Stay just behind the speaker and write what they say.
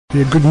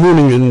Yeah, good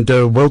morning and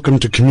welcome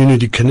to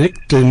Community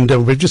Connect, and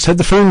we've just had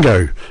the phone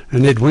go,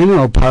 and Edwina,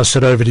 I'll pass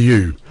it over to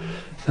you.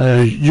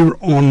 You're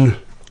on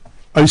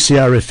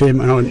OCR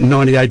FM on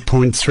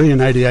 98.3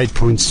 and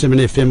 88.7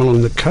 FM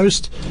along the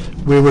coast,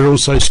 where we're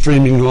also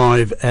streaming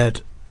live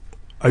at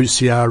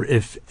ocrfm.org.au,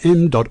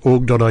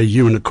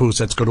 and of course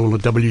that's got all the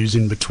W's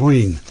in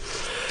between.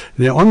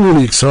 Now, I'm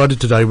really excited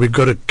today. We've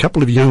got a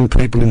couple of young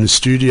people in the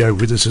studio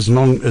with us, as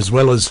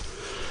well as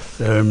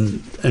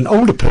an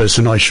older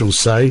person, I shall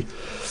say,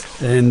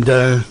 and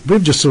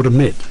we've just sort of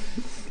met,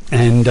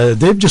 and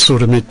they've just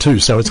sort of met too,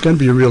 so it's going to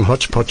be a real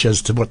hodgepodge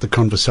as to what the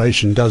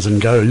conversation does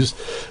and goes.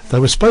 They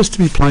were supposed to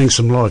be playing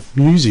some live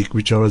music,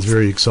 which I was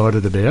very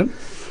excited about,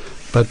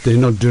 but they're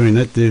not doing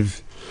that.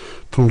 They've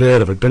pulled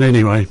out of it. But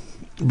anyway,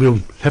 we'll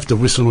have to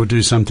whistle or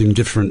do something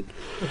different.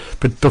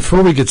 But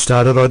before we get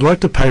started, I'd like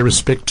to pay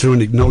respect to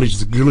and acknowledge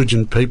the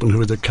Gulidjan people who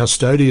are the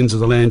custodians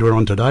of the land we're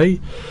on today.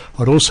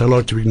 I'd also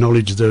like to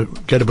acknowledge the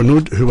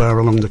Gadabanud who are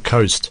along the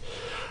coast.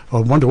 I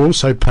want to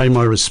also pay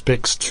my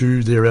respects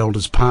to their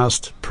elders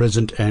past,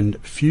 present and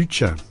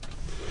future.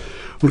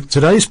 Look,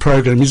 today's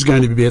program is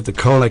going to be about the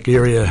Colac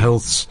Area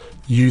Health's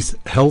Youth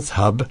Health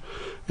Hub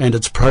and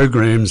its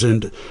programs,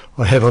 and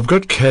I've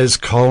got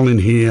Kaz Cole in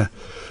here,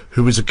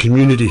 who is a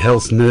community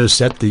health nurse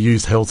at the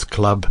Youth Health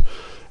Club.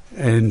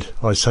 And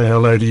I say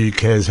hello to you,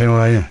 Kaz. How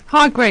are you?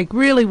 Hi, Greg.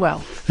 Really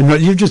well. And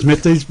you've just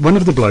met one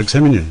of the blokes,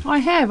 haven't you? I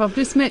have. I've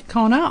just met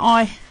Connor.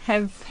 I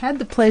have had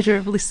the pleasure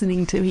of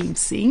listening to him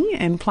sing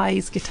and play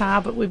his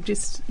guitar, but we've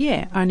just,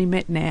 only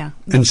met now.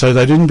 And so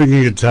they didn't bring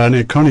a guitar.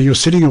 Now, Connor, you're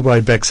sitting away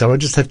back, so I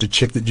just have to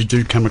check that you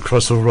do come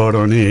across all right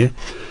on air.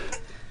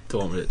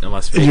 Am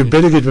I speaking? You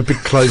better get a bit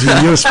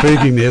closer. You're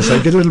speaking there, so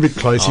get a little bit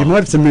closer. You might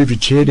have to move your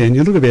chair down.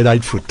 You look about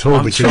 8 foot tall.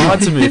 I'm trying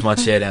to move my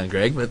chair down,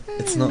 Greg, but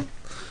it's not.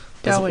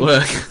 Doesn't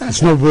work.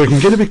 It's not working.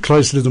 Get a bit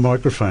closer to the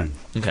microphone.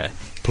 Okay.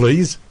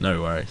 Please.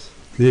 No worries.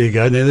 There you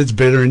go. Now that's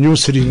better. And you're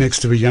sitting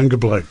next to a younger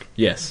bloke.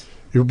 Yes.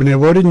 Now,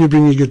 why didn't you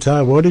bring your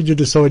guitar? Why did you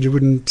decide you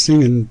wouldn't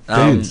sing and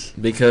dance?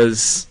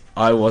 Because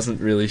I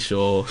wasn't really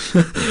sure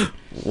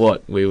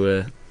what we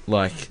were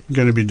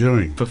going to be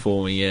doing.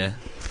 Performing, yeah.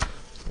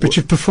 But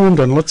you've performed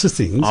on lots of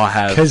things. I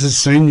have. Kaz has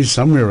seen you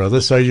somewhere or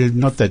other, so you're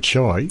not that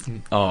shy.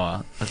 Oh,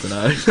 I don't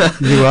know.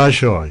 You are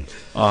shy.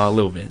 Oh, a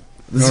little bit.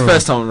 This is the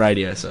first time on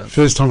radio, so.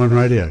 First time on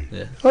radio?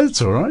 Yeah. Oh,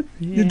 that's all right.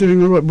 Yeah. You're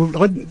doing all right.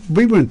 Well,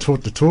 we weren't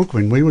taught to talk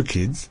when we were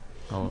kids.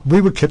 Oh. We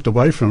were kept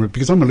away from it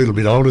because I'm a little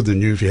bit older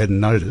than you, if you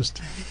hadn't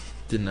noticed.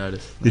 Didn't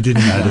notice. You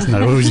didn't notice,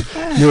 no.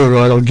 You're all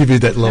right. I'll give you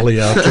that lolly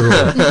after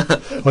all.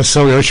 I'm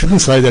sorry, I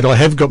shouldn't say that. I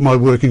have got my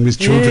working with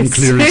children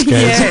clearance, Kaz.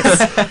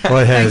 Yes.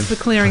 I have. Thanks for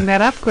clearing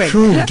that up, Greg.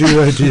 Oh,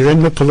 dear,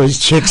 and the police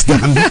check's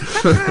done.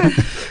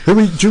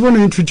 Do you want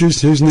to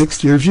introduce who's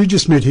next year? Have you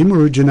just met him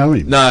or did you know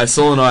him? No,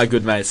 Saul and I are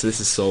good mates, so this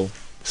is Saul.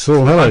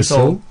 Saul, hello, I'm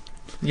Saul.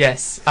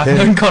 Yes, I've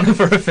known Connor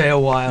for a fair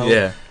while.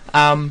 Yeah.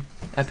 Our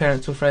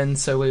parents were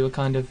friends, so we were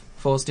kind of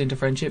forced into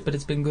friendship, but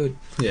it's been good.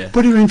 Yeah.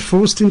 What do you mean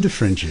forced into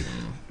friendship?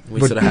 We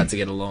sort of had to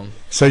get along.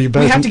 So you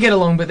both... We had to get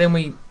along, but then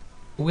we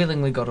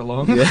willingly got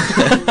along. Yeah.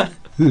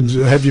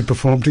 Have you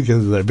performed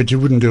together, though? But you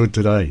wouldn't do it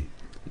today.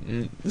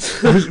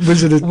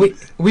 Was it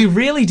we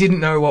really didn't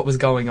know what was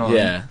going on.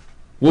 Yeah.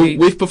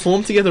 We've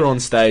performed together on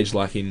stage,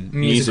 in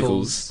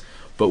musicals,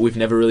 but we've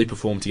never really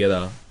performed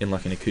together in,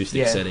 an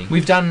acoustic setting.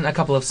 We've done a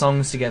couple of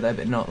songs together,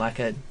 but not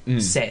a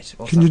set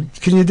or something.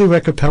 Can you do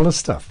a cappella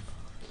stuff?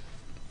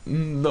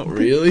 Not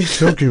really.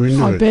 Talk you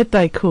into I it. bet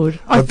they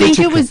could. I think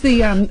it was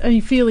the are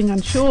you feeling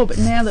unsure, but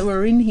now that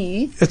we're in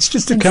here, it's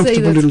just a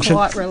comfortable little chat.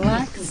 Quite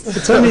relaxed.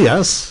 It's only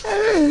us.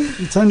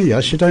 It's only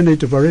us. You don't need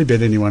to worry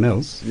about anyone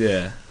else.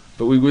 Yeah,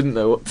 but we wouldn't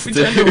know what to we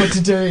do. don't know what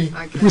to do.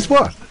 With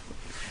what?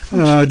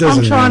 It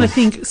doesn't I'm trying matter. to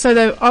think.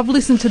 So I've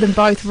listened to them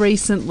both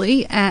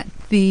recently at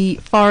the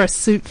Forest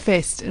Soup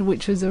Fest,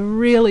 which was a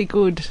really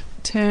good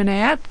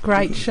turnout.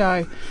 Great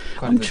show.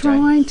 I'm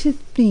trying to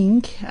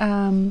think.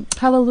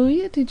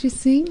 Hallelujah, did you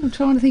sing? I'm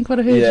trying to think what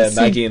I heard you sing.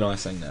 Yeah, Maggie and I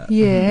sang that.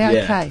 Yeah,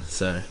 okay.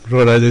 So.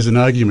 Righto, there's an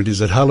argument. Is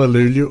it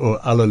hallelujah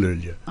or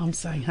alleluia? I'm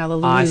saying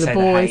hallelujah, I say the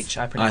boys. H.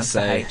 I pronounce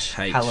the H.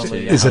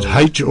 Hallelujah. Is it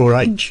H or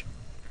H?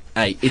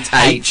 It's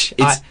H.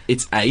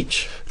 It's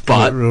H,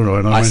 but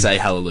I say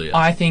hallelujah.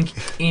 I think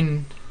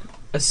in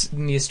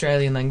the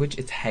Australian language,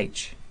 it's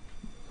H.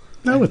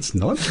 No, it's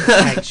not.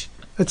 H.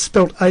 It's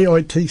spelled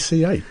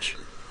AITCH.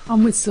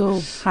 I'm with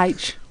Saul.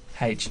 H.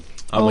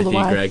 I'm with you,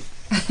 Greg.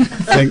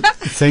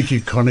 Thank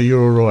you, Connor.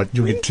 You're all right.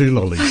 You'll get 2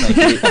 lollies.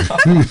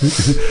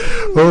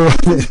 All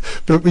right,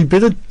 but we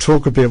better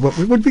talk about what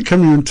we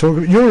come here and talk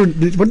about.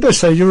 What did I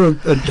say? You're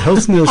a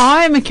health nurse.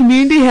 I am a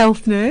community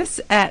health nurse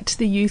at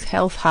the Youth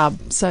Health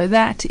Hub. So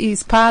that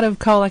is part of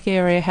Colac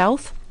Area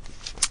Health.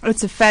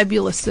 It's a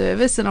fabulous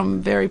service, and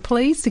I'm very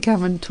pleased to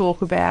come and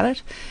talk about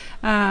it.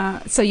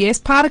 So yes,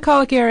 part of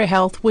Colac Area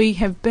Health. We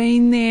have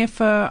been there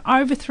for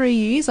over 3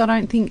 years. I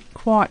don't think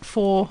quite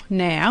 4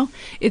 now.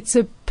 It's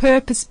a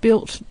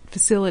purpose-built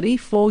facility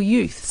for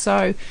youth.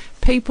 So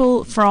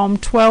people from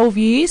 12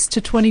 years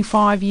to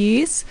 25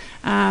 years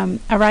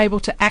are able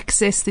to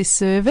access this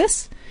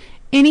service.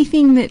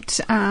 Anything that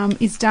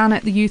is done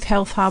at the Youth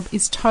Health Hub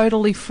is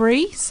totally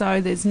free,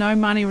 so there's no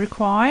money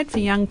required for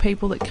young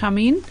people that come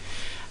in.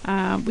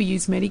 We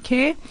use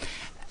Medicare.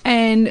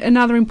 And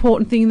another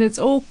important thing, that's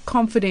all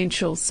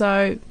confidential.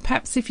 So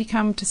perhaps if you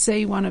come to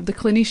see one of the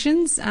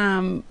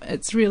clinicians,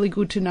 it's really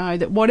good to know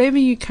that whatever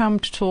you come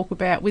to talk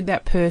about with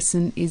that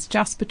person is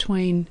just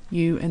between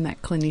you and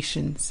that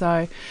clinician.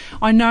 So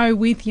I know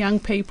with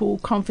young people,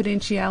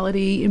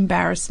 confidentiality,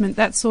 embarrassment,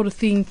 that sort of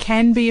thing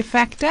can be a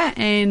factor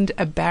and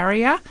a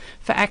barrier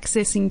for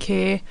accessing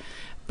care.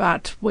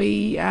 But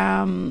we,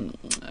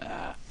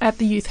 at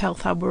the Youth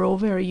Health Hub, we're all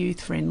very youth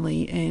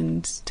friendly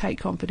and take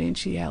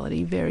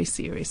confidentiality very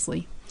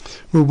seriously.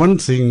 Well, one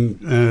thing,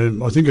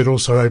 I think it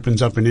also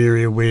opens up an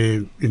area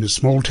where in a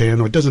small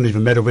town, or it doesn't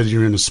even matter whether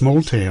you're in a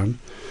small town,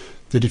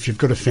 that if you've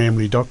got a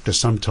family doctor,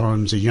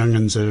 sometimes the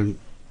young'uns are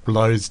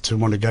loath to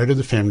want to go to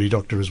the family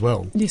doctor as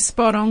well. You're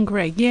spot on,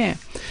 Greg, yeah.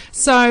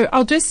 So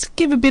I'll just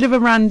give a bit of a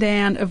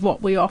rundown of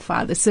what we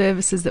offer, the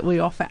services that we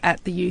offer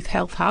at the Youth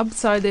Health Hub.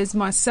 So there's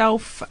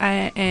myself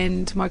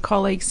and my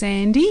colleague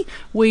Sandy.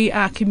 We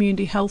are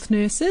community health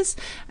nurses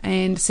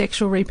and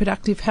sexual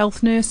reproductive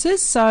health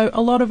nurses. So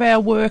a lot of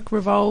our work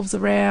revolves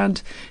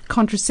around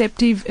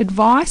contraceptive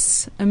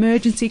advice,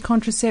 emergency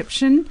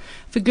contraception,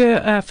 for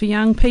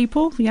young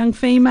people, young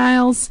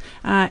females,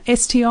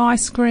 STI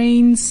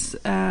screens.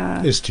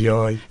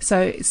 STI.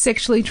 So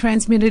sexually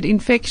transmitted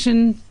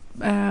infection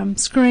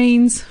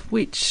screens,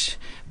 which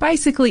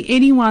basically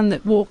anyone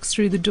that walks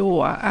through the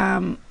door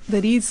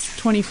that is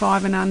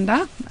 25 and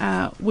under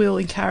will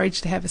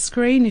encourage to have a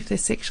screen if they're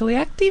sexually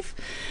active.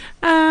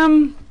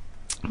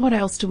 What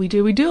else do? We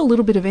do a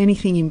little bit of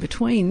anything in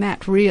between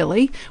that,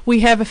 really.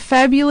 We have a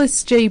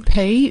fabulous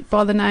GP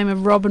by the name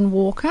of Robin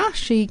Walker.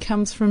 She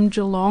comes from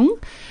Geelong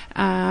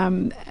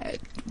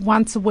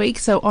once a week,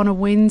 so on a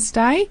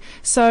Wednesday.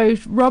 So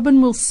Robin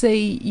will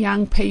see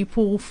young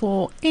people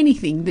for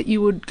anything that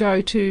you would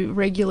go to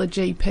regular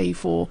GP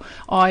for,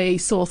 i.e.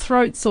 sore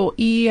throat, sore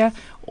ear,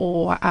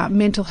 or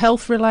mental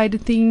health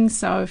related things.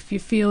 So if you're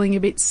feeling a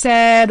bit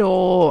sad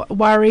or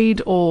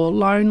worried or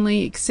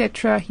lonely,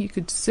 etc., you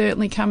could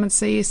certainly come and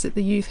see us at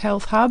the Youth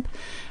Health Hub.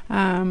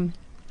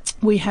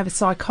 We have a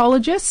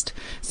psychologist.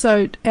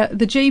 So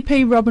the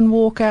GP, Robin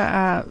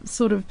Walker,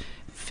 sort of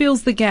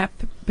fills the gap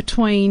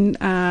between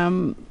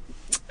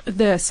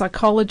the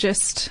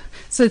psychologist.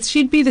 So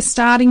she'd be the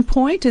starting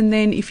point, and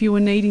then if you were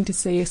needing to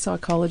see a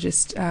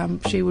psychologist,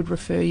 she would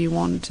refer you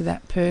on to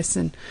that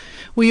person.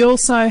 We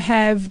also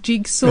have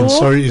Jigsaw. And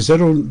sorry, is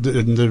that all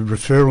the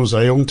referrals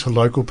are all to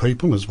local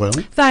people as well?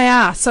 They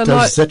are. So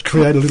does that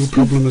create a little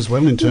problem as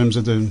well in terms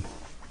of the...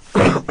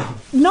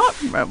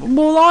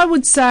 I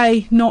would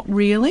say not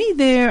really.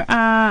 There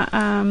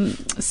are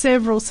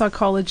several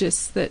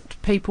psychologists that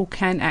people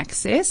can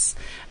access.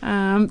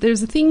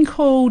 There's a thing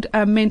called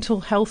a mental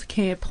health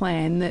care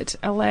plan that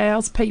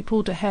allows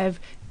people to have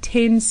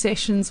 10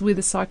 sessions with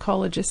a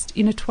psychologist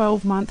in a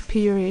 12-month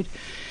period.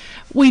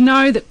 We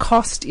know that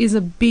cost is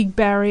a big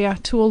barrier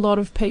to a lot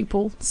of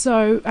people,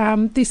 so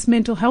this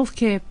mental health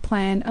care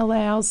plan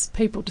allows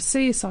people to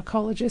see a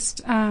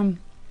psychologist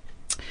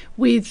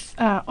with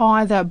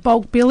either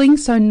bulk billing,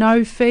 so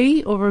no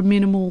fee, or a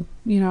minimal,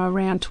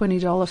 around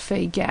 $20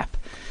 fee gap.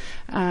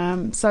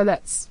 So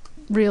that's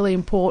really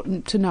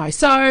important to know.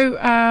 So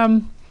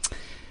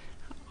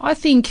I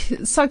think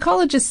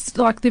psychologists,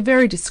 they're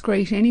very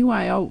discreet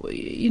anyway.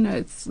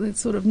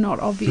 It's sort of not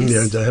obvious.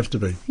 Yeah, they have to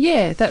be.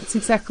 Yeah, that's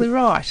exactly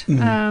right.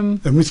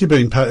 And with you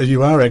being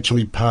you are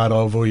actually part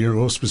of, or you're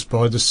auspiced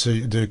by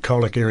the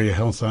Colac Area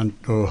Health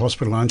or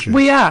Hospital, aren't you?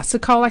 We are. So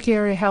Colac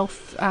Area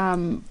Health,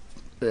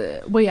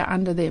 we are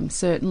under them,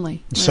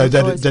 certainly. So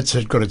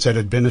that's got its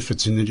added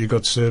benefits in that you've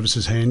got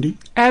services handy?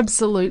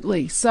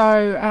 Absolutely.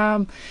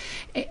 So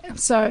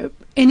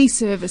any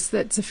service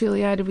that's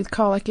affiliated with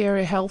Colac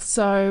Area Health,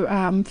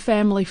 so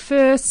Family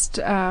First,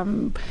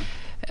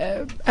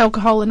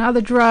 alcohol and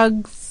other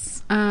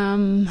drugs,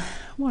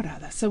 what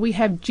other? So we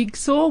have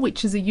Jigsaw,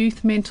 which is a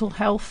youth mental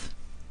health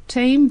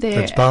team.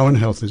 That's Bowen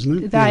Health,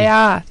 isn't it? They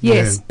are,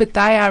 yes, but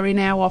they are in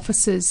our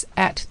offices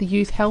at the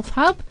Youth Health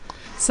Hub.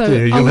 So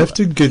yeah, you'll have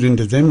to get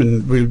into them,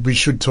 and we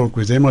should talk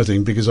with them, I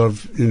think, because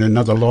in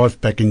another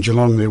life back in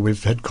Geelong there,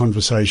 we've had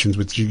conversations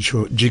with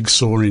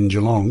Jigsaw in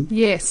Geelong.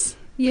 Yes,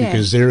 yeah.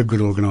 Because they're a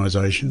good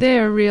organisation.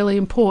 They're a really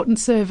important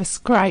service,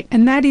 great.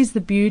 And that is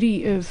the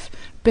beauty of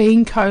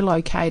being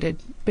co-located,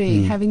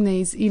 having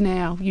these in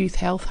our Youth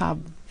Health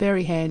Hub,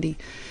 very handy.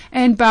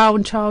 And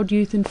Barwon Child,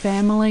 Youth and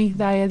Family,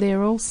 they are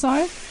there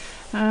also.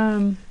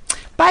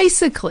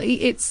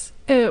 Basically, it's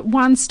a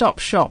one-stop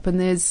shop, and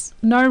there's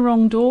no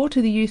wrong door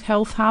to the Youth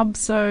Health Hub.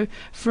 So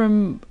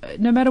from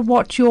no matter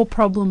what your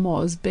problem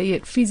was, be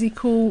it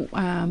physical,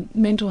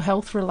 mental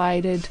health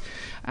related,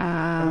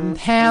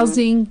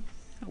 housing,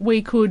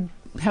 we could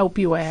help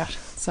you out.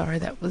 Sorry,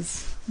 that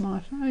was my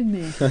phone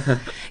there.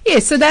 Yeah,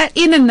 so that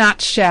in a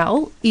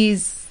nutshell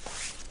is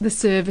the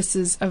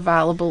services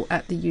available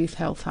at the Youth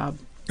Health Hub.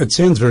 It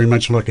sounds very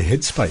much like a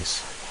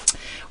Headspace.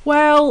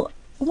 Well,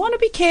 want to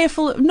be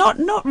careful.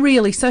 Not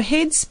really. So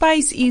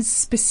Headspace is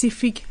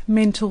specific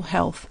mental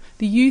health.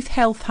 The Youth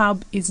Health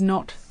Hub is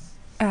not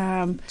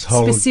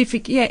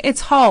specific. Yeah,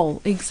 it's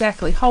whole,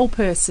 exactly, whole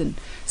person.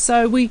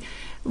 So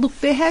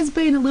there has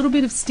been a little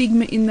bit of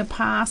stigma in the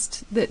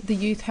past that the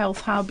Youth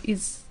Health Hub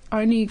is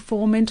only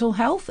for mental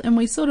health, and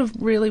we sort of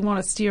really want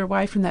to steer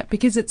away from that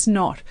because it's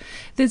not.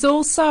 There's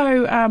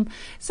also,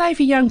 say if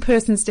a young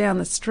person's down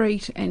the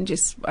street and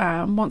just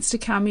wants to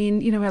come in,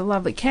 we have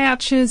lovely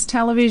couches,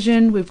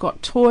 television, we've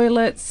got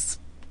toilets,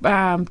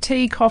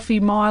 tea,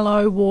 coffee,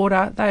 Milo,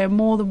 water. They are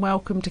more than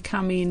welcome to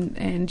come in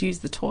and use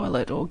the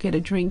toilet or get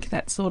a drink,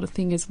 that sort of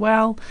thing as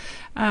well.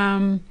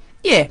 So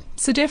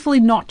definitely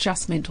not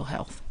just mental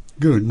health.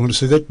 Good. Well,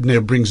 so that now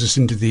brings us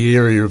into the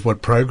area of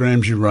what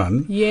programs you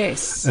run.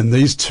 Yes. And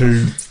these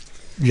two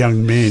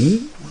young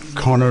men,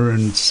 Connor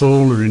and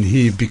Saul, are in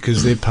here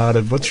because they're part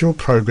of, what's your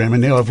program?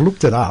 And now I've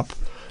looked it up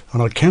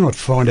and I cannot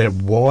find out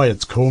why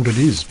it's called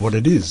what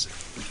it is.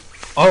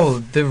 Oh,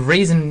 the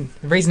reasoning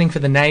for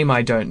the name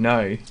I don't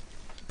know.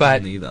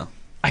 But neither.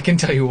 I can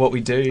tell you what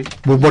we do.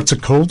 Well, what's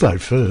it called though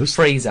first?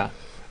 Freezer.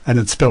 And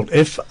it's spelled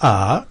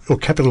F-R, or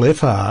capital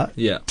F-R,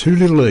 Yeah. 2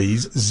 little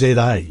E's,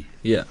 Z-A.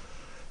 Yeah.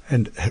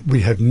 And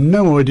we have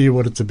no idea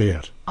what it's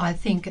about. I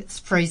think it's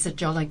Freezer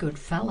Jolly Good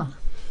Fella.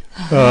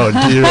 Oh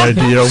dear, oh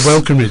dear.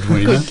 Welcome,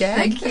 Edwina.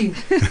 Thank you.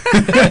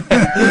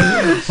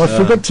 I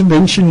forgot to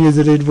mention you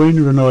that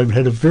Edwina and I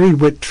had a very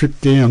wet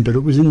trip down, but it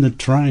was in the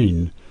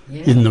train,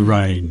 in the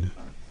rain.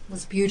 It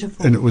was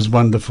beautiful. And it was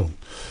wonderful.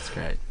 That's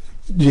great.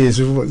 Yes.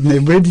 Now,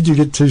 where did you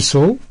get to,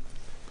 Saul?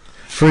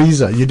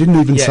 Freezer. You didn't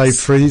even say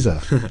freezer.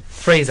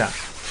 Freezer.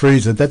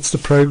 Freezer. That's the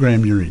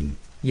program you're in.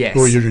 Yes.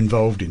 Or you're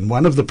involved in.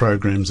 One of the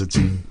programs that's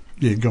in.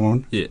 Yeah, go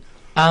on. Yeah.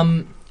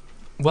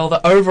 Well,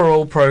 the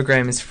overall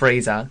program is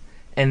Freezer,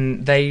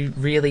 and they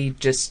really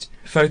just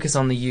focus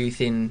on the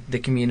youth in the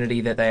community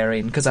that they are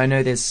in, because I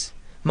know there's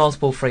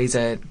multiple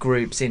Freezer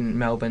groups in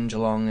Melbourne,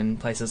 Geelong, and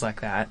places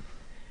like that,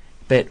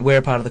 but we're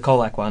a part of the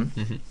Colac one.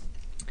 Mm-hmm.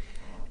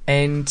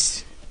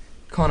 And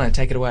Connor,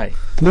 take it away.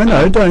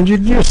 No, don't.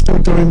 You're still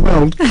doing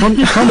well.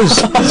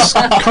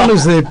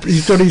 Connor's there.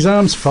 He's got his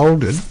arms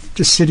folded,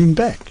 just sitting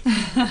back.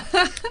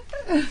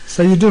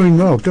 So you're doing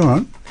well. Go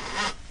on.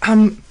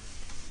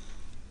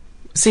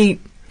 See,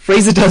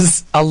 Freezer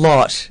does a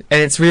lot, and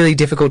it's really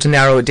difficult to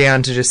narrow it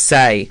down to just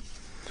say.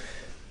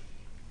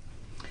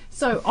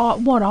 So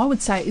what I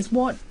would say is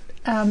what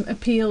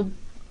appealed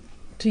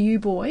to you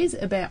boys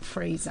about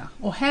Freezer,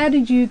 or how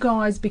did you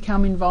guys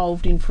become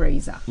involved in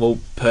Freezer? Well,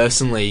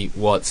 personally,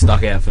 what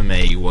stuck out for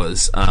me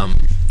was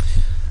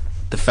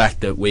the fact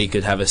that we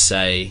could have a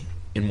say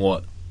in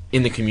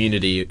the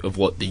community of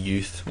what the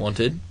youth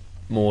wanted,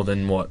 more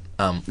than what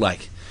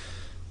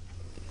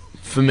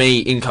for me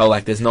in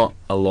Colac there's not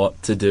a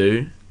lot to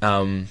do,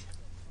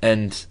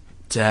 and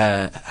to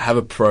have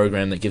a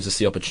program that gives us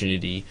the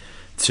opportunity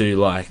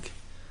to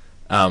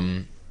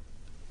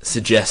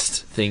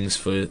suggest things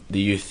for the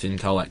youth in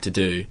Colac to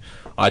do,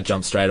 I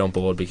jumped straight on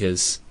board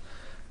because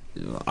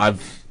I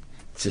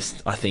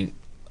know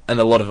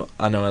a lot of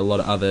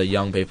other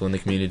young people in the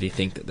community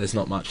think that there's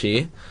not much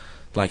here,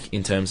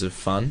 in terms of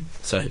fun.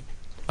 So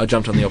I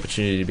jumped on the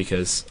opportunity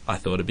because I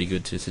thought it'd be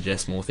good to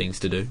suggest more things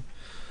to do.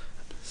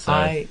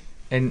 So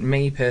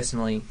Me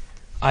personally,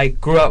 I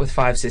grew up with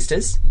 5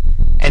 sisters,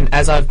 and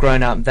as I've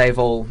grown up, they've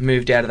all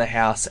moved out of the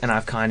house, and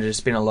I've kind of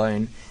just been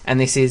alone. And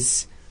this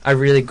is a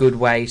really good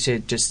way to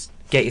just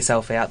get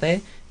yourself out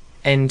there.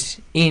 And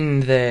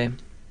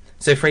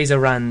so Freezer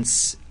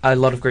runs a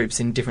lot of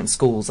groups in different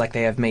schools,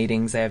 they have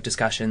meetings, they have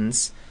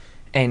discussions,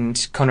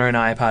 and Connor and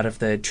I are part of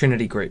the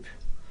Trinity group.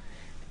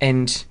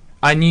 And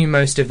I knew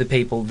most of the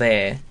people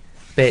there,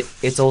 but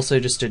it's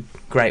also just a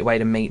great way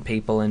to meet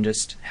people and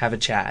just have a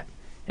chat.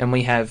 And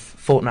we have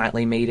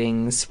fortnightly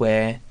meetings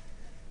where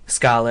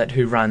Scarlett,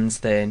 who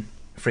runs the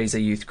Freezer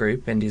youth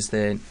group and is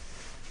the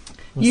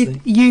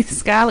Youth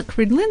Scarlett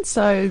Cridlin,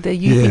 so the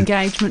Youth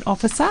Engagement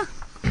Officer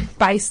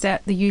based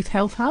at the Youth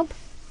Health Hub.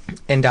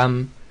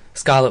 And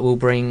Scarlett will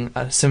bring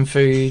some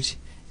food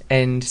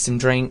and some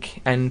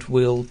drink, and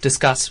we'll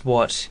discuss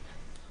what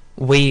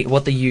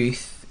the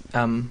youth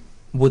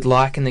would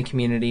like in the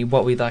community,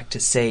 what we'd like to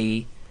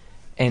see,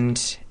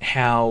 and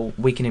how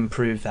we can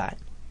improve that.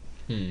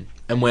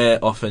 And we're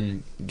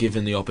often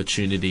given the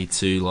opportunity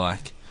to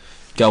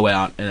go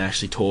out and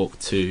actually talk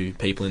to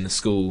people in the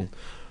school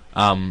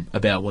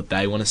about what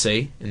they want to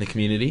see in the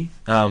community.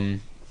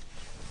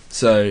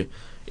 So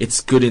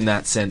it's good in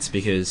that sense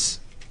because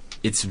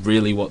it's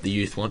really what the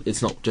youth want.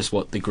 It's not just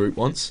what the group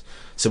wants.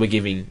 So we're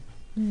giving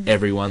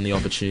everyone the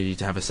opportunity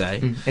to have a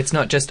say. It's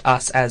not just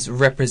us as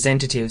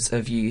representatives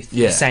of youth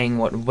saying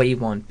what we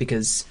want,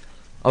 because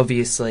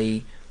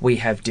obviously we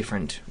have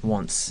different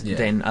wants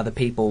than other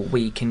people.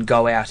 We can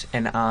go out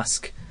and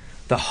ask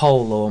the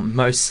whole, or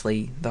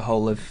mostly the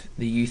whole of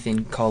the youth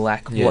in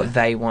Colac what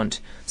they want,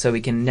 so we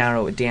can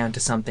narrow it down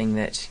to something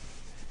that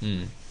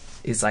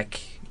is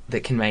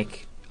that can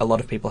make a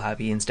lot of people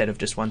happy instead of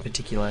just one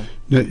particular.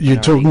 Now,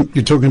 you're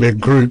talking about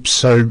groups.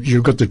 So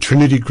you've got the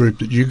Trinity group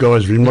that you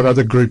guys are in. What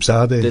other groups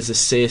are there? There's a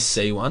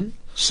CSC one.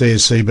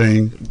 CSC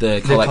being...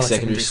 The Colac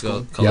Secondary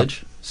School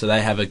College. So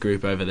they have a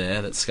group over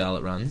there that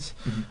Scarlett runs.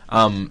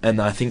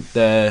 And I think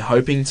they're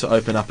hoping to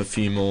open up a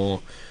few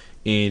more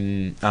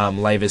in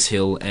Lavers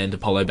Hill and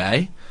Apollo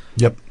Bay.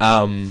 Yep.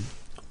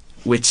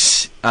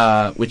 Which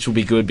will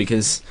be good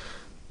because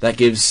that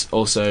gives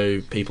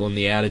also people in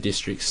the outer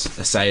districts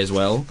a say as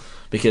well,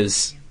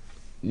 because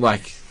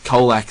like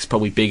Colac's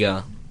probably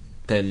bigger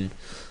than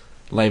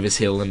Lavers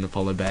Hill and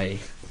Apollo Bay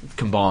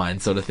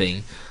combined, sort of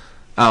thing.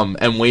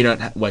 And we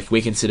don't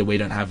we consider we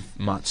don't have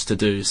much to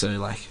do, so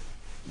like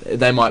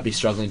they might be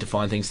struggling to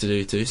find things to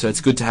do too. So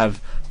it's good to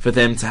have for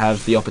them to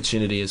have the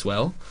opportunity as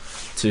well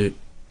to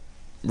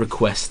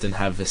request and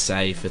have a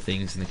say for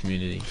things in the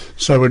community.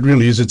 So it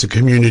really is, it's a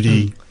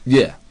community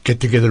get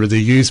together of the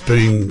youth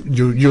being,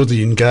 you're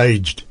the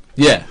engaged.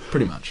 Yeah,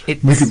 pretty much. We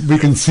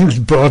can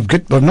think,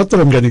 but not that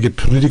I'm going to get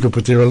political,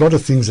 but there are a lot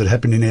of things that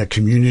happen in our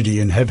community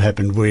and have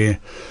happened where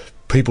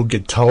people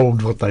get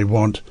told what they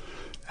want,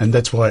 and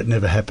that's why it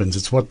never happens.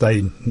 It's what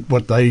they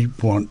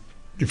want.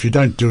 If you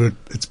don't do it,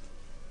 it's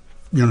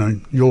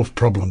your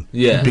problem.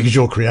 Yeah. Because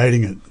you're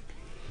creating it.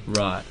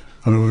 Right.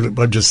 I mean,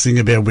 I just think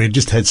about, we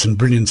just had some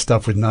brilliant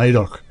stuff with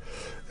NAIDOC,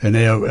 and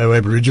our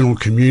Aboriginal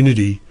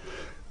community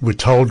were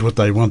told what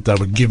they want. They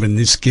were given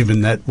this,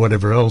 given that,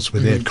 whatever else,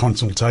 without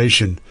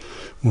consultation.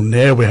 Well,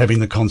 now we're having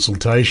the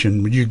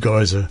consultation. You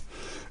guys are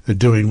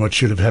doing what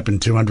should have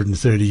happened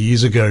 230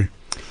 years ago.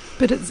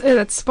 But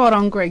it's spot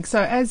on, Greg.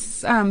 So as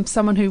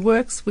someone who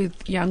works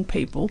with young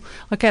people,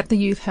 like at the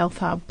Youth Health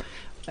Hub,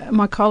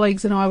 my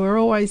colleagues and I were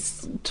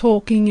always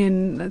talking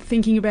and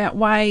thinking about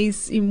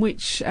ways in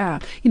which,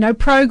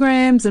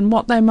 programs and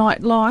what they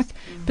might like.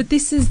 But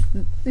this is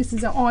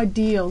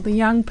ideal. The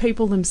young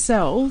people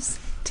themselves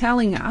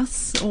telling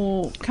us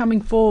or coming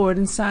forward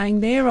and saying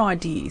their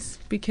ideas,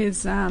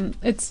 because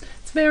it's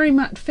very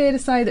much fair to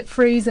say that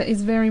Freezer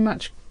is very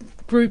much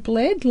group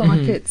led.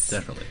 Like it's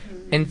definitely.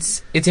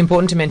 And it's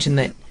important to mention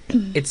that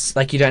it's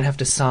like you don't have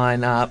to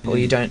sign up, or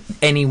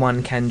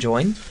anyone can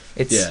join.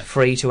 It's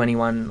free to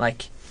anyone.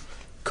 Like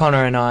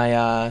Connor and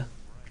I,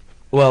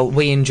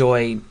 we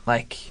enjoy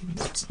like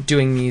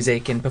doing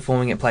music and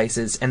performing at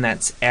places, and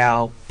that's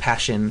our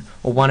passion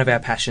or one of our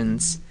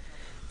passions.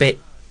 But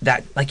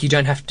that, like, you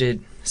don't have to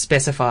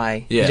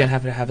specify. You don't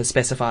have to have a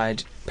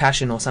specified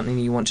passion or something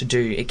you want to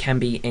do. It can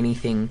be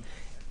anything,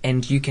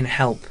 and you can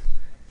help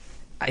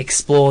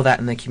explore that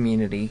in the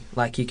community.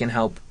 Like, you can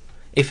help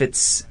if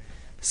it's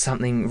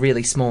something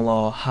really small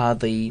or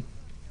hardly,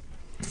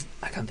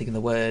 I can't think of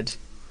the word.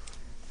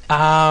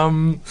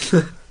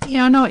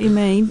 Yeah, I know what you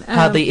mean.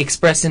 Hardly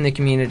expressed in the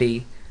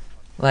community.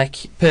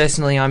 Like,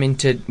 personally, I'm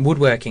into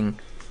woodworking,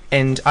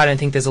 and I don't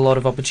think there's a lot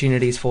of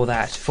opportunities for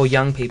that, for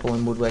young people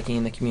in woodworking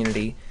in the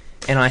community.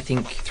 And I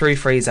think through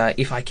Freezer,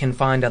 if I can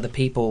find other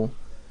people,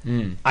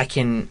 I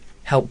can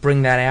help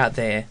bring that out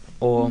there,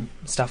 or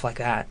stuff like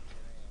that.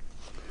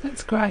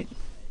 That's great.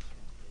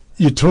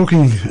 You're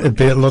talking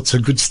about lots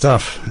of good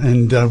stuff,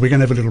 and we're going to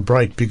have a little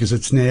break because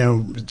it's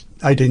now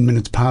 18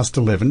 minutes past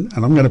 11,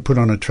 and I'm going to put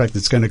on a track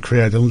that's going to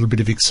create a little bit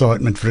of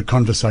excitement for a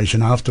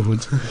conversation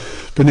afterwards.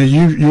 But now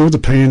you're the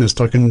pianist.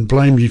 I can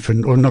blame you for,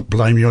 or not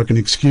blame you, I can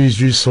excuse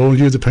you, Saul.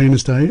 You're the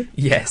pianist, are you?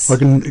 Yes. I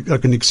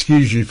can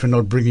excuse you for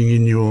not bringing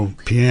in your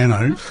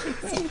piano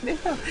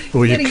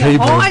or your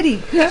keyboard.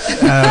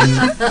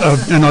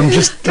 And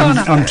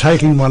I'm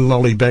taking one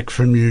lolly back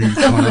from you,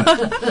 Connor.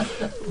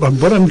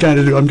 What I'm going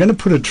to do, I'm going to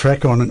put a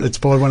track on it. It's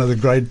by one of the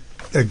great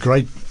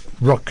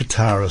rock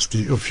guitarist,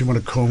 if you want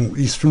to call him.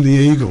 He's from the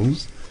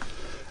Eagles,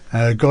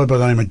 a guy by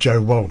the name of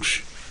Joe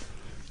Walsh.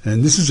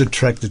 And this is a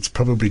track that's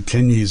probably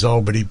 10 years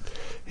old, but he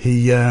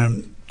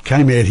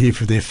came out here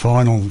for their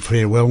final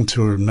farewell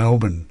tour in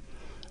Melbourne.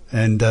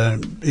 And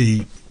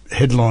he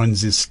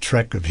headlines this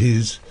track of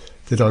his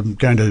that I'm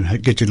going to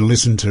get you to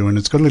listen to, and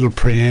it's got a little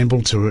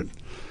preamble to it,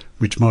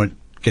 which might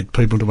get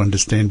people to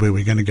understand where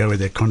we're going to go with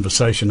our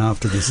conversation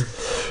after this.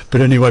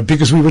 But anyway,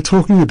 because we were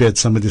talking about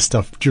some of this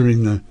stuff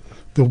during the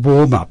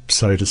warm-up,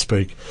 so to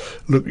speak.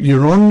 Look,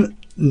 you're on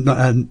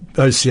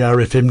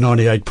OCR FM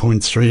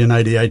 98.3 and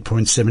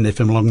 88.7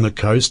 FM along the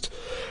coast,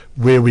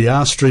 where we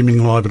are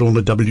streaming live at all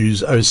the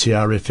W's,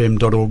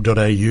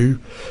 ocrfm.org.au.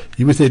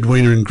 You're with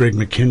Edwina and Greg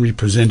McHenry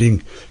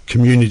presenting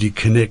Community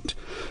Connect,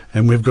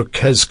 and we've got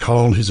Kaz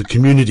Cole, who's a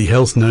community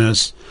health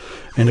nurse,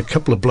 and a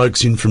couple of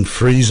blokes in from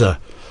Freezer,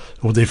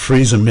 or their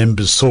Freezer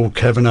members, Saul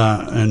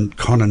Kavanagh and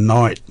Connor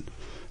Knight,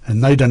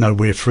 and they don't know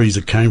where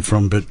Freezer came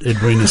from, but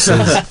Edwina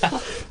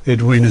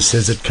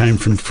says it came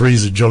from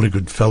Freezer, jolly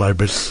good fellow,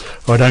 but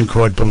I don't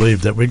quite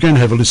believe that. We're going to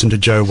have a listen to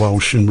Joe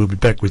Walsh, and we'll be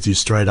back with you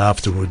straight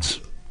afterwards.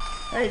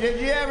 Hey,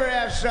 did you ever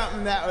have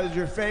something that was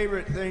your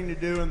favorite thing to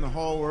do in the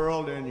whole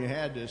world and you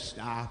had to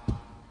stop?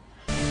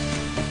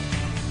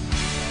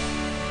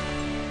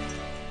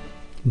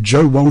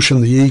 Joe Walsh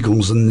and the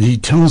Eagles, and he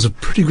tells a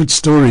pretty good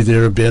story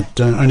there about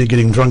only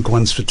getting drunk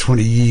once for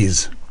 20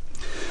 years,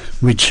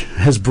 which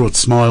has brought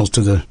smiles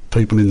to the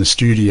people in the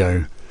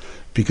studio,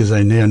 because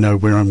they now know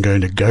where I'm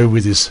going to go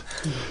with this,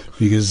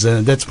 because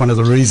that's one of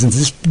the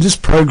reasons this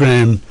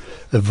program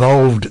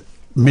evolved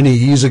many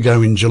years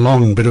ago in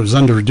Geelong, but it was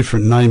under a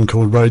different name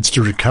called Roads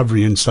to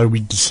Recovery, and so we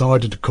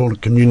decided to call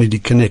it Community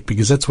Connect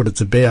because that's what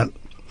it's about.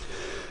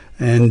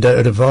 And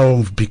it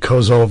evolved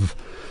because of,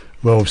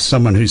 well,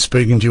 someone who's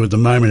speaking to you at the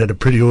moment had a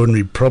pretty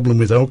ordinary problem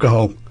with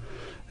alcohol,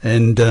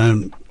 and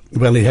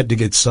well, he had to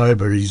get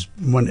sober.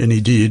 And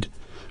he did.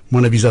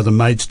 One of his other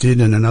mates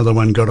did, and another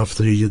one got off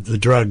the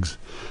drugs,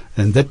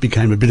 and that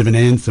became a bit of an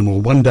anthem.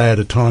 Or One Day at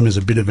a Time is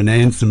a bit of an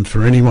anthem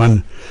for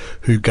anyone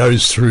who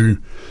goes through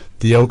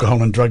the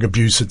alcohol and drug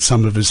abuse that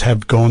some of us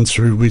have gone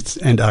through with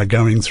and are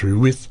going through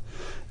with.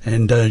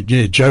 And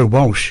yeah, Joe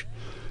Walsh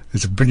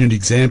is a brilliant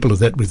example of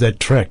that with that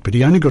track. But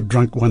he only got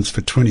drunk once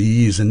for 20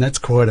 years, and that's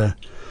quite a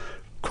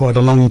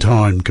long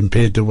time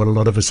compared to what a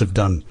lot of us have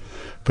done.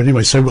 But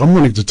anyway, so I'm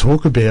wanting to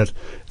talk about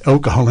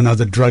alcohol and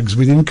other drugs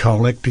within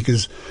Colac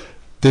because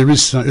there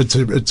is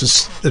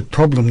it's a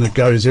problem that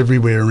goes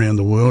everywhere around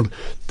the world.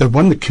 The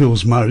one that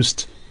kills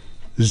most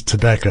is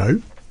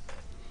tobacco.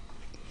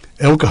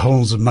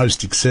 Alcohol's the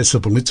most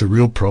accessible. It's a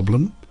real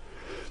problem.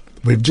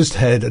 We've just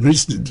had, and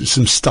this is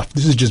some stuff,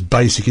 this is just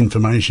basic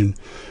information.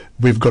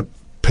 We've got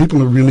people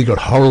who really got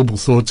horrible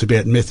thoughts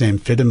about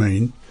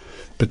methamphetamine,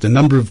 but the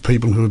number of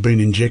people who have been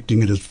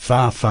injecting it is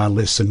far, far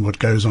less than what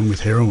goes on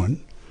with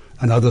heroin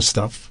and other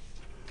stuff.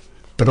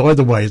 But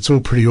either way, it's all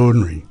pretty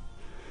ordinary.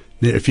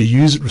 Now, if you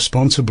use it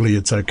responsibly,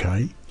 it's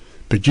okay.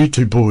 But you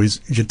two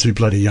boys, you're too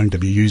bloody young to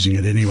be using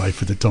it anyway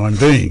for the time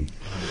being.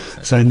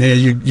 So now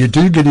you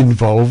do get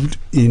involved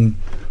in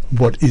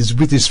what is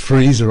with this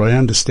freezer. I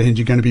understand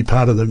you're going to be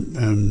part of the,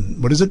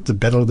 what is it, the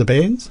Battle of the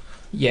Bands?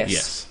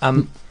 Yes.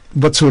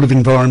 What sort of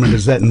environment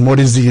is that, and what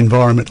is the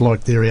environment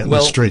like there out in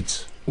the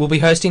streets? We'll be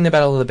hosting the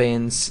Battle of the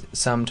Bands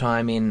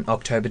sometime in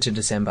October to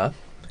December,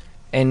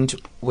 and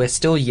we're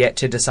still yet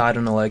to decide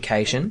on a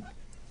location.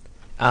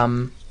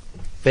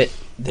 But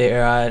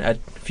there are a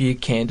few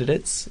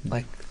candidates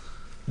like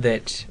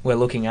that we're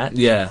looking at.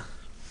 Yeah.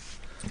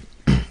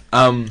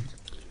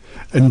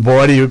 And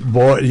why do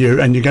you,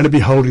 and you're going to be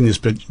holding this,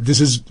 but this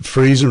is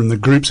freezer and the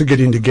groups are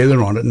getting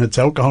together on it and it's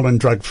alcohol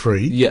and drug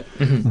free. Yeah.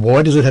 Mm-hmm.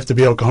 Why does it have to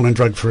be alcohol and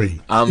drug free?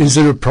 Is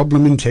there a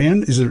problem in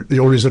town?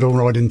 Or is it all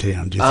right in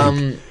town, do you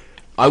think?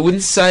 I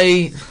wouldn't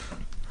say,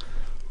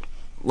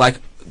 like,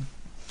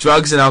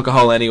 drugs and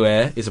alcohol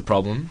anywhere is a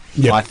problem,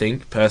 Yep. I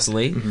think,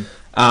 personally.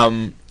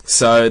 Mm-hmm.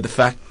 So the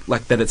fact,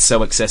 like, that it's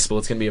so accessible,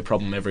 it's going to be a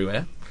problem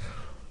everywhere.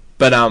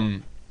 But,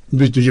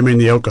 Do you mean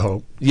the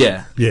alcohol?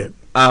 yeah. Yeah.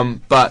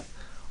 But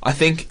I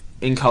think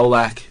in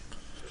Colac,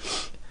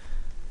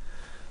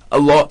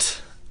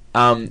 there's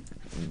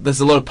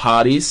a lot of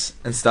parties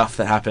and stuff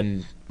that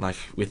happen, like,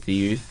 with the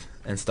youth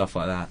and stuff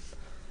like that,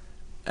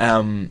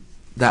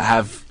 that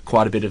have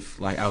quite a bit of,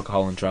 like,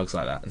 alcohol and drugs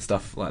like that and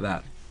stuff like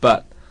that.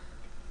 But,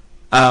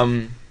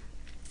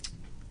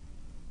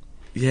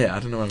 yeah, I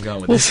don't know where I'm going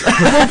with this.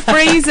 Well,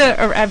 freezer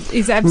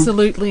is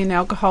absolutely an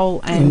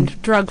alcohol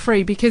and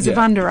drug-free because of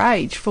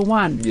underage, for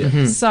one. Yeah.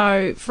 Mhm.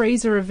 So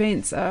freezer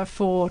events are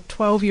for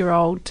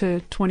 12-year-old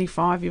to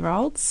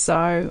 25-year-olds.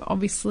 So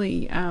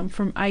obviously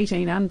from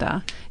 18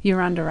 under, you're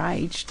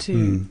underage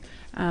to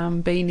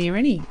be near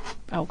any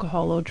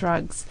alcohol or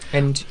drugs.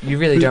 And you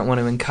really don't want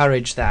to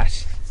encourage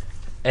that.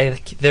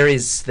 There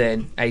is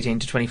the 18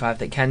 to 25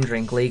 that can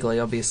drink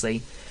legally,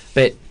 obviously,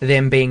 but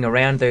them being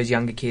around those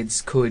younger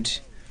kids could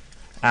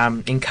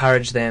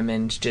encourage them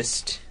and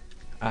just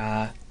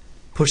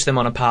push them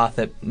on a path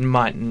that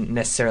mightn't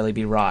necessarily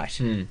be right.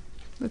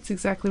 That's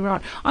exactly right.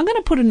 I'm going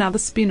to put another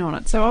spin on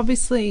it. So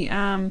obviously,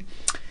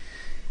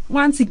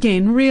 once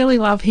again, really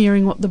love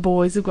hearing what the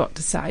boys have got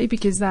to say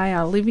because they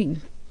are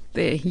living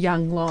their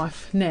young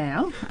life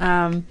now.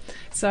 And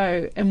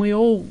we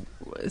all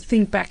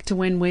think back to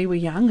when we were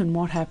young and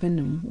what happened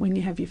and when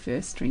you have your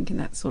first drink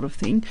and that sort of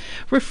thing.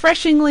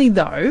 Refreshingly,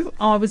 though,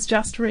 I was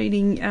just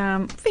reading,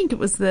 I think it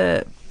was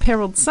the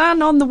Herald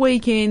Sun on the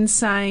weekend,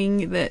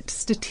 saying that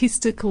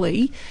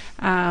statistically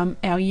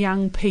our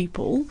young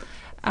people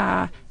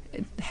are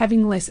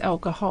having less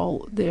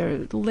alcohol.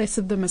 Less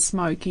of them are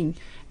smoking.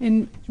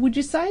 And would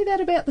you say that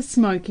about the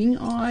smoking?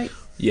 Yeah,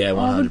 100%.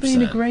 I would be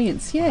in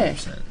agreement. Yeah,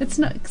 100%. it's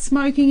not,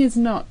 smoking is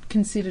not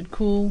considered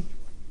cool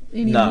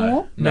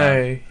anymore.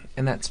 No,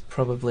 and that's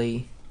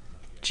probably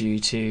due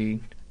to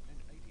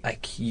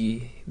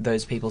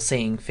those people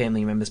seeing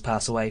family members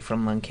pass away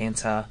from lung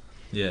cancer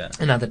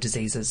and other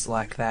diseases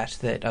like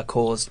that are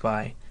caused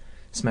by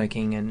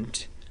smoking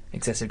and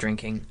excessive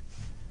drinking.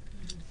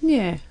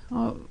 Yeah,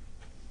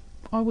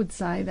 I would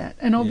say that.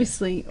 And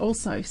obviously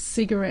also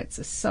cigarettes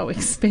are so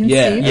expensive.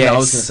 Yeah, Yes. I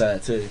was going to say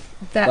that too.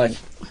 That, Like,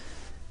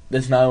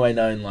 there's no way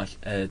known, like,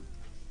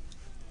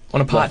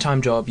 On a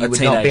part-time job, you a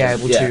would not be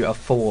teenager, able to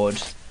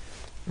afford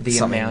the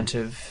Something. amount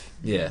of...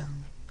 yeah,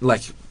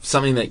 like,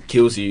 something that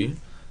kills you,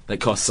 that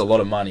costs a lot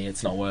of money,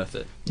 it's not worth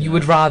it. You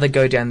would rather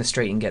go down the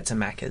street and get some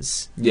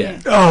Maccas. Yeah.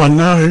 Oh,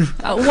 no.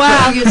 Well,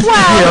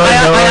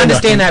 I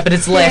understand that, but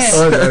it's less.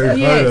 I know.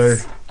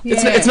 yes.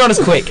 It's not as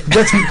quick.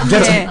 That's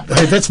Yeah.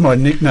 hey, that's my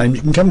nickname.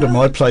 You can come to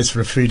my place for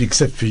a feed,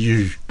 except for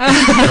you.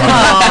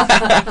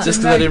 Just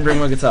because I didn't bring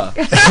my guitar.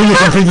 You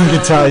can bring your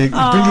guitar. You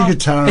can bring your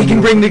guitar. He and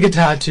can bring the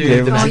guitar to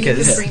Yeah, the well- Oh, you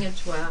Macca's. can bring it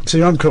to our...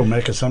 See, I'm called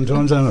Macca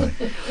sometimes, aren't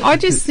I? I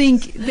just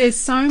think there's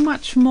so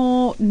much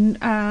more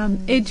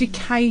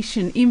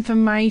education,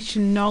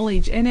 information,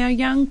 knowledge, and our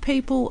young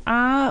people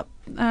are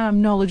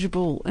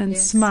knowledgeable and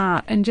Yes.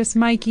 smart and just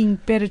making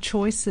better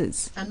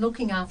choices. And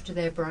looking after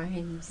their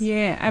brains.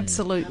 Yeah,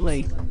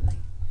 absolutely. Absolutely.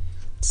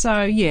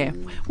 So yeah,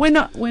 we're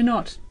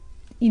not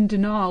in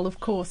denial, of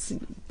course.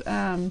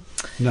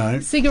 No.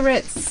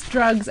 Cigarettes,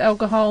 drugs,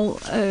 alcohol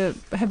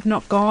have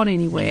not gone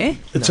anywhere.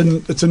 It's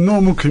a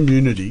normal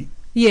community.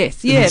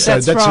 Yes, yeah, And so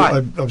that's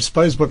right. I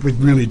suppose what we're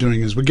really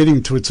doing is we're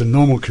getting to it's a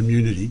normal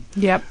community.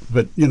 Yep.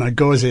 But,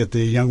 guys out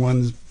there, young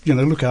ones,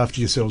 look after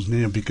yourselves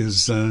now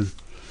because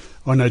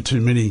I know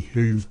too many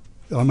who,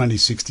 I'm only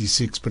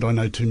 66, but I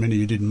know too many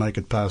who didn't make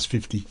it past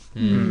 50.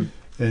 And,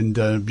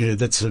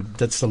 that's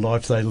the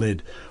life they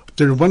led.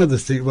 One of the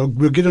things, well,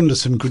 we'll get onto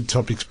some good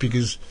topics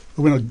because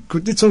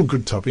it's all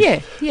good topics.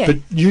 Yeah, yeah. But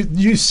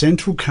Youth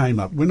Central came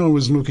up when I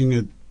was looking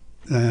at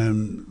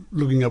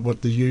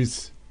what the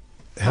Youth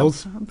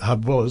Health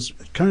Hub was.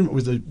 It came up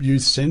with a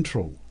Youth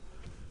Central.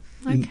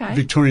 Okay.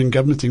 Victorian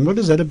government thing. What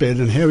is that about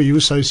and how are you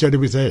associated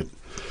with that?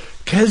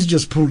 Kaz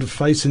just pulled a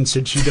face and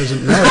said she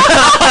doesn't know.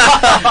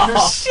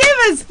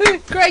 Shivers!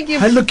 Greg, you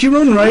Hey, look, you're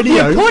on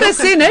radio. put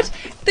us in it.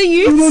 The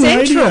You're Youth on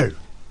Central. radio.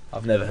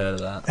 I've never heard of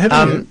that.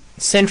 Haven't you?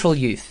 Central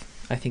Youth.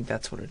 I think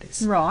that's what it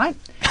is. Right.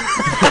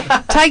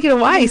 Take it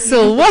away,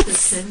 Sil. What's...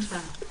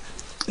 Centre.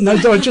 No,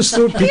 I just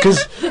thought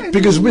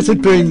because with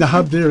it being the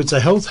hub there, it's a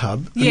health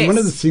hub. And Yes. one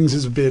of the things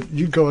is about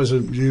you guys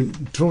you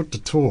taught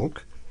to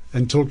talk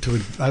and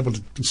able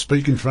to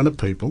speak in front of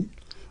people.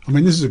 I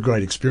mean, this is a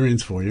great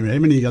experience for you. How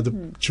many other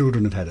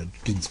children have had it?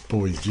 Kids,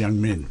 boys, young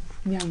men.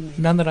 Young man.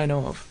 None that I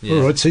know of. Yeah.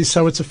 All right, see,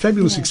 so it's a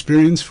fabulous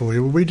experience for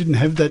you. Well, we didn't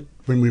have that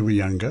when we were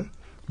younger.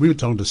 We were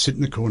told to sit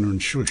in the corner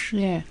and shush.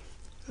 Yeah.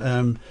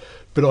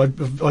 But I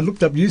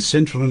looked up Youth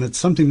Central, and it's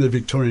something the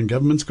Victorian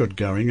government's got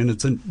going, and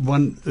it's a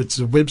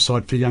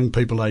website for young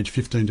people aged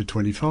 15 to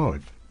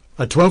 25,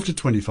 12 to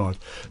 25.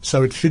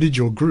 So it fitted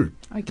your group.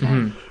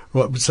 Okay.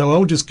 Right. So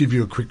I'll just give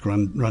you a quick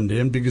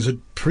rundown because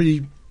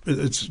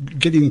it's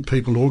getting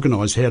people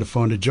organised how to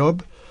find a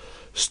job,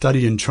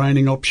 study and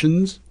training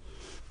options,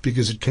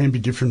 because it can be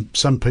different.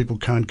 Some people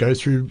can't go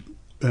through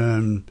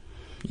the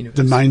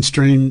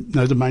mainstream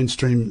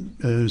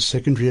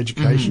secondary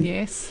education.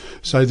 Yes.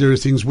 So there are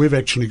things. We've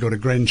actually got a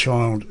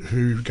grandchild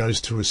who goes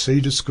to a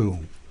CEDAR school,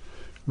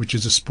 which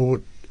is a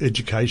sport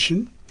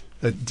education.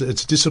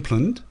 It's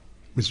disciplined,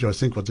 which I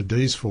think what the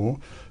D's for,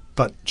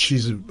 but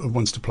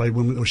wants to play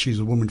women, or she's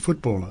a woman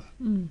footballer.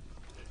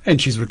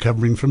 And she's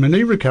recovering from a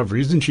knee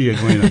recovery, isn't she,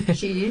 Edwina?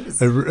 She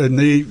is. a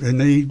knee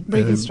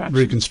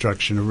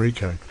Reconstruction. a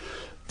reco.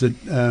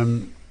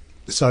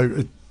 It's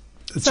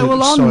So a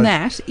on side-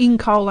 that, in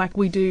Colac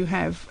we do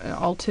have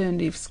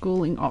alternative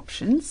schooling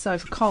options. So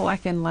for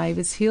Colac and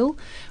Lavers Hill,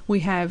 we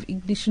have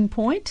Ignition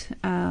Point,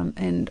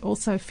 and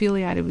also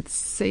affiliated with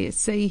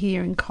CSC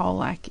here in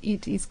Colac.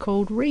 It is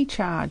called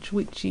Recharge,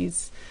 which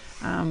is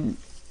an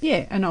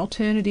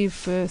alternative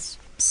for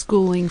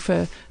schooling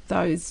for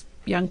those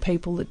young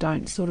people that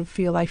don't sort of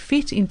feel they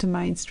fit into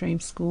mainstream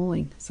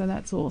schooling. So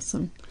that's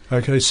awesome.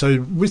 Okay,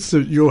 so with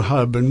your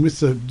hub and with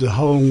the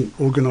whole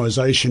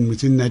organisation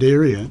within that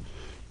area,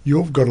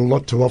 you've got a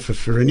lot to offer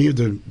for any of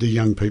the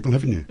young people,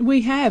 haven't you?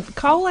 We have.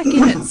 Colac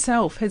in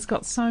itself has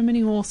got so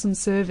many awesome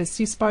services.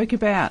 You spoke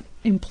about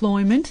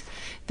employment.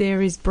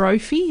 There is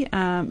Brophy,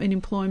 an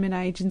employment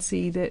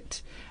agency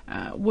that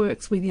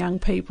works with young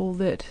people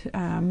that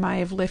may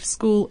have left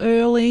school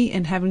early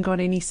and haven't got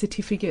any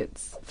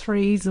certificates,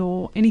 3s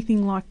or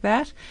anything like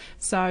that.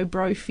 So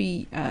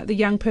Brophy, the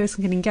young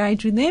person can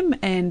engage with them,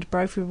 and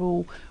Brophy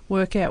will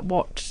work out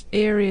what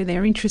area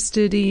they're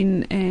interested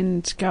in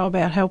and go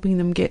about helping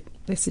them get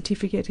their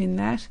certificate in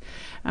that.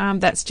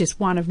 That's just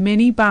one of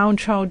many. Barwon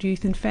Child,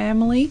 Youth and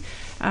Family.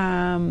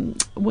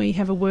 We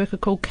have a worker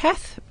called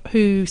Kath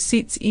who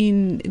sits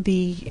in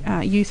the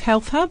Youth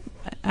Health Hub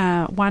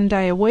 1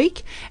 day a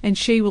week, and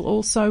she will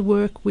also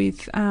work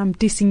with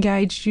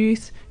disengaged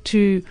youth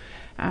to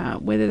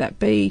whether that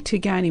be to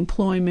gain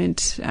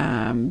employment,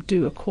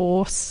 do a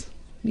course.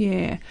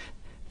 Yeah,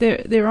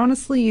 there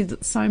honestly is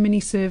so many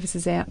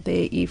services out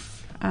there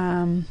if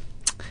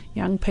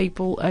young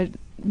people are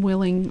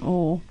willing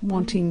or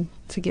wanting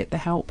to get the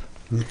help.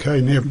 Okay,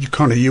 now,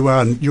 Connor,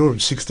 you're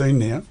 16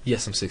 now,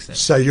 Yes, I'm 16.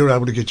 so you're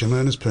able to get your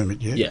learner's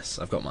permit, yeah? Yes,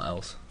 I've got my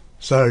L's.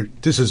 So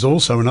this is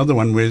also another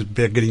one where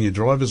about getting your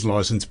driver's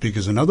licence,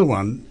 because another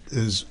one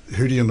is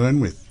who do you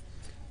learn with?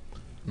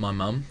 My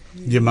mum.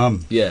 Your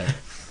mum. Yeah.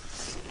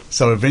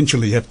 So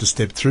eventually you have to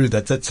step through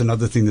that. That's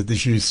another thing that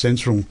this Youth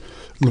Central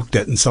looked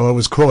at, and so I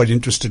was quite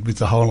interested with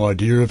the whole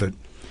idea of it,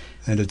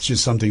 and it's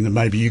just something that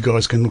maybe you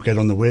guys can look at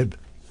on the web.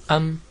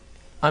 I'm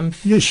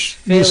Yes,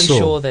 fairly yes, Saul.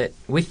 sure that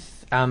with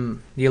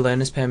your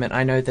learner's permit,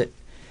 I know that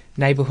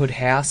Neighbourhood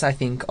House, I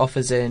think,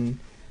 offers a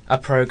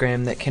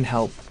program that can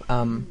help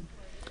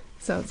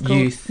So it's called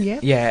youth. Yeah,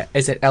 Yeah,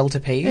 is it L to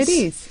P's? it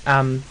is.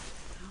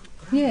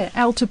 Yeah,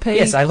 L to P.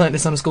 Yes, I learnt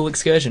this on a school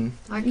excursion.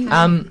 Okay.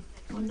 Um,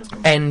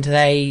 and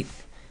they,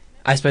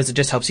 I suppose it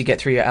just helps you get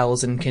through your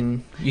L's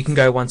and you can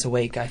go once a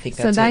week. I think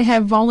So that's they it.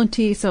 have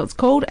volunteers. So it's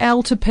called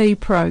L to P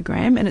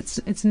program, and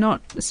it's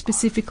not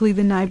specifically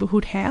the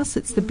neighbourhood house.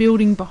 It's the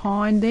building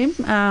behind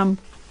them,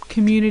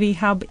 Community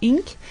Hub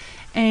Inc.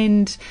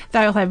 And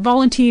they'll have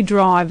volunteer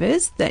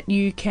drivers that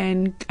you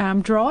can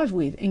drive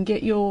with and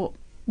get your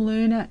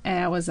learner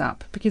hours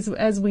up, because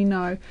as we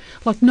know,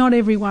 like, not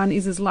everyone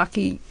is as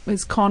lucky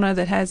as Connor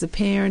that has a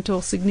parent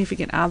or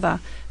significant other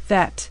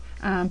that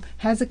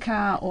has a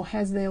car or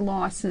has their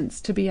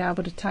licence to be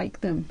able to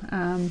take them.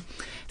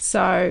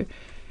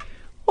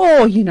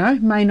 Or,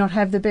 may not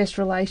have the best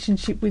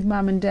relationship with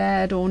mum and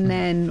dad or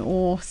nan,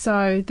 or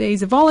so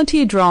these are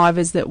volunteer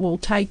drivers that will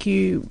take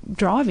you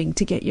driving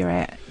to get your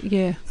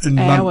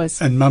hours.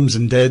 And mums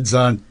and dads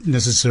aren't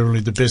necessarily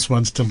the best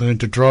ones to learn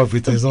to drive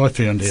with, as I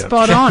found out.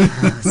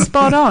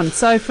 Spot on.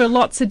 So for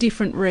lots of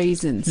different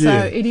reasons.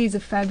 Yeah. So it is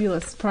a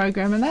fabulous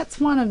program, and that's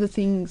one of the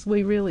things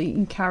we really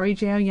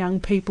encourage our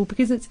young people,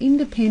 because it's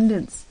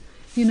independence.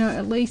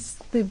 At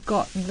least they've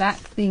got that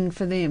thing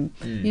for them.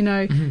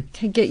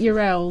 Can get your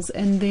L's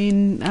and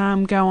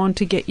then go on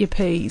to get your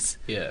P's.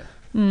 Yeah.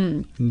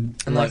 And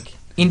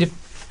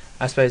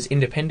I suppose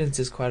independence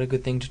is quite a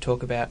good thing to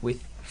talk about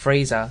with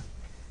Freezer,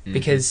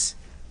 because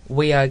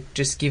we are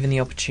just given the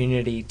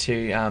opportunity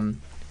to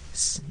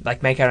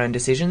make our own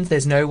decisions.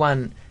 There's no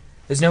one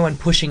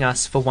pushing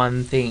us for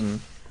one thing.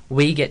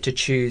 We get to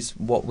choose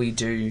what we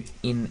do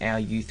in our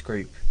youth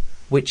group,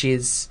 which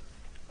is,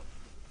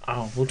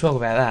 we'll talk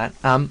about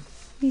that.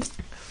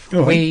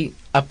 We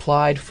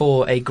applied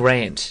for a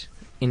grant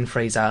in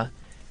Freezer,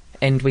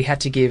 and we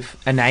had to give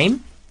a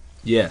name.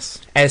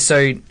 Yes.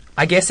 So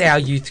I guess our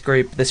youth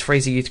group, this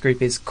Freezer youth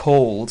group, is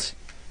called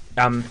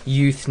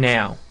Youth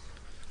Now.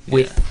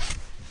 With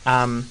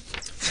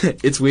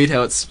it's weird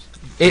how it's.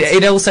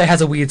 It also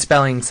has a weird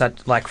spelling,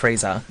 such like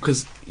Freezer.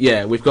 Because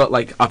we've got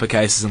like upper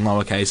cases and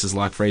lower cases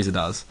like Freezer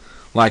does.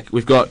 Like,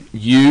 we've got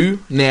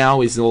U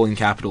now is all in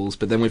capitals,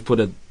 but then we've put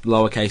a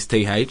lowercase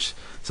th,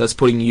 so it's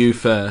putting you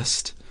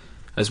first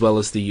as well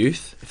as the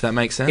youth, if that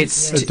makes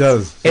sense. It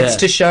does. It's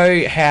to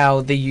show how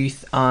the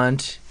youth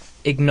aren't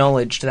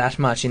acknowledged that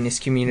much in this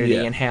community,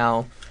 and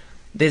how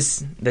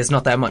there's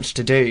not that much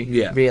to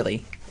do,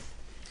 really.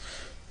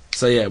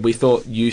 So we thought youth